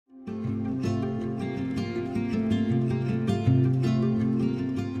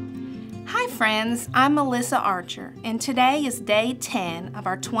friends. I'm Melissa Archer, and today is day 10 of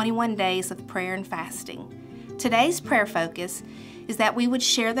our 21 days of prayer and fasting. Today's prayer focus is that we would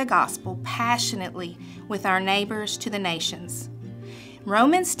share the gospel passionately with our neighbors to the nations.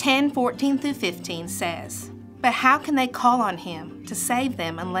 Romans 10:14 through 15 says, "But how can they call on him to save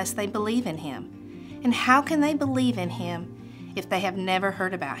them unless they believe in him? And how can they believe in him if they have never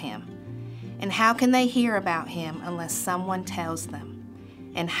heard about him? And how can they hear about him unless someone tells them?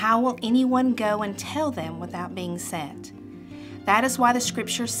 And how will anyone go and tell them without being sent?" That is why the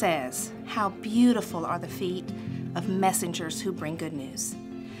scripture says, "How beautiful are the feet of messengers who bring good news."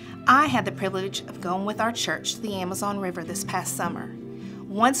 I had the privilege of going with our church to the Amazon River this past summer.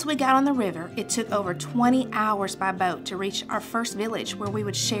 Once we got on the river, it took over 20 hours by boat to reach our first village where we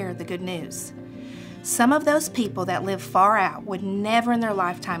would share the good news. Some of those people that live far out would never in their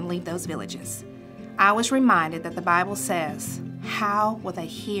lifetime leave those villages. I was reminded that the Bible says, "How will they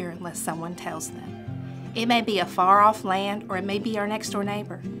hear unless someone tells them?" It may be a far-off land, or it may be our next-door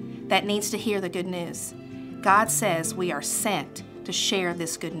neighbor that needs to hear the good news. God says we are sent to share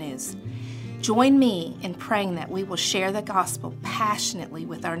this good news. Join me in praying that we will share the gospel passionately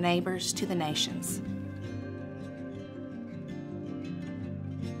with our neighbors to the nations.